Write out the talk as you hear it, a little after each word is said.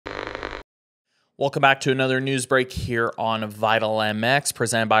Welcome back to another news break here on Vital MX,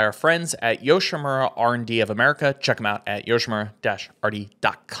 presented by our friends at Yoshimura R&D of America. Check them out at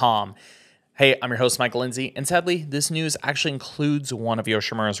yoshimura-rd.com. Hey, I'm your host, Michael Lindsay, and sadly, this news actually includes one of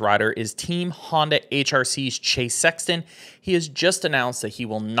Yoshimura's rider, is Team Honda HRC's Chase Sexton. He has just announced that he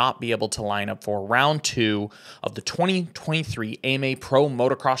will not be able to line up for round 2 of the 2023 AMA Pro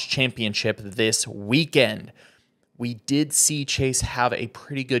Motocross Championship this weekend. We did see Chase have a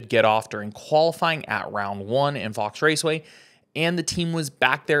pretty good get-off during qualifying at round 1 in Fox Raceway, and the team was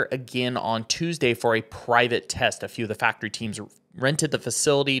back there again on Tuesday for a private test. A few of the factory teams rented the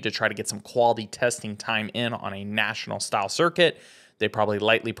facility to try to get some quality testing time in on a national-style circuit. They probably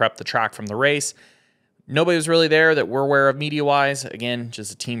lightly prepped the track from the race. Nobody was really there that we're aware of media-wise. Again,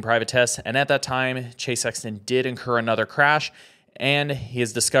 just a team private test. And at that time, Chase Sexton did incur another crash, and he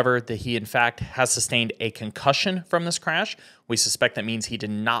has discovered that he, in fact, has sustained a concussion from this crash. We suspect that means he did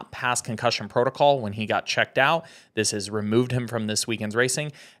not pass concussion protocol when he got checked out. This has removed him from this weekend's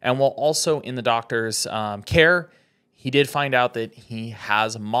racing. And while also in the doctor's care, he did find out that he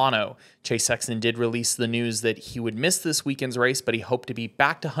has mono. Chase Sexton did release the news that he would miss this weekend's race, but he hoped to be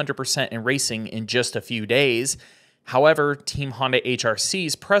back to 100% in racing in just a few days. However, Team Honda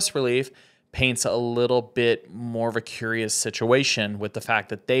HRC's press release paints a little bit more of a curious situation with the fact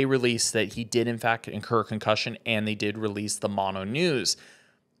that they released that he did in fact incur concussion, and they did release the mono news.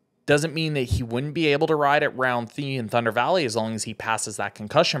 Doesn't mean that he wouldn't be able to ride at round 3 in Thunder Valley as long as he passes that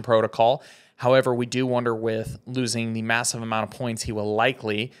concussion protocol. However, we do wonder, with losing the massive amount of points he will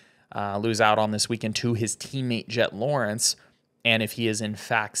likely lose out on this weekend to his teammate Jet Lawrence, and if he is in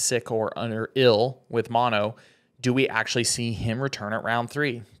fact sick or ill with mono, do we actually see him return at round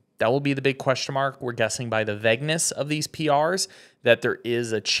 3? That will be the big question mark. We're guessing by the vagueness of these PRs that there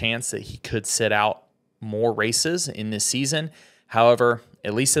is a chance that he could sit out more races in this season. However,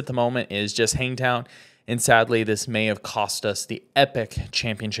 at least at the moment, it is just Hangtown. And sadly, this may have cost us the epic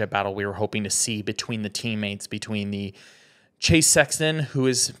championship battle we were hoping to see between the teammates, between the Chase Sexton, who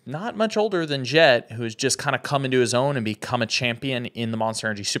is not much older than Jet, who has just kind of come into his own and become a champion in the Monster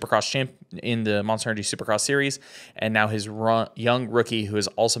Energy Supercross Series, and now his young rookie, who has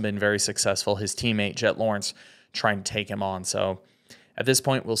also been very successful, his teammate Jet Lawrence, trying to take him on. So at this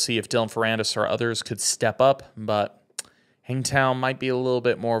point, we'll see if Dylan Ferrandis or others could step up, but Hangtown might be a little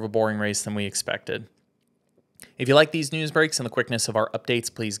bit more of a boring race than we expected. If you like these news breaks and the quickness of our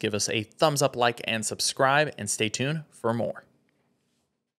updates, please give us a thumbs up, like, and subscribe, and stay tuned for more.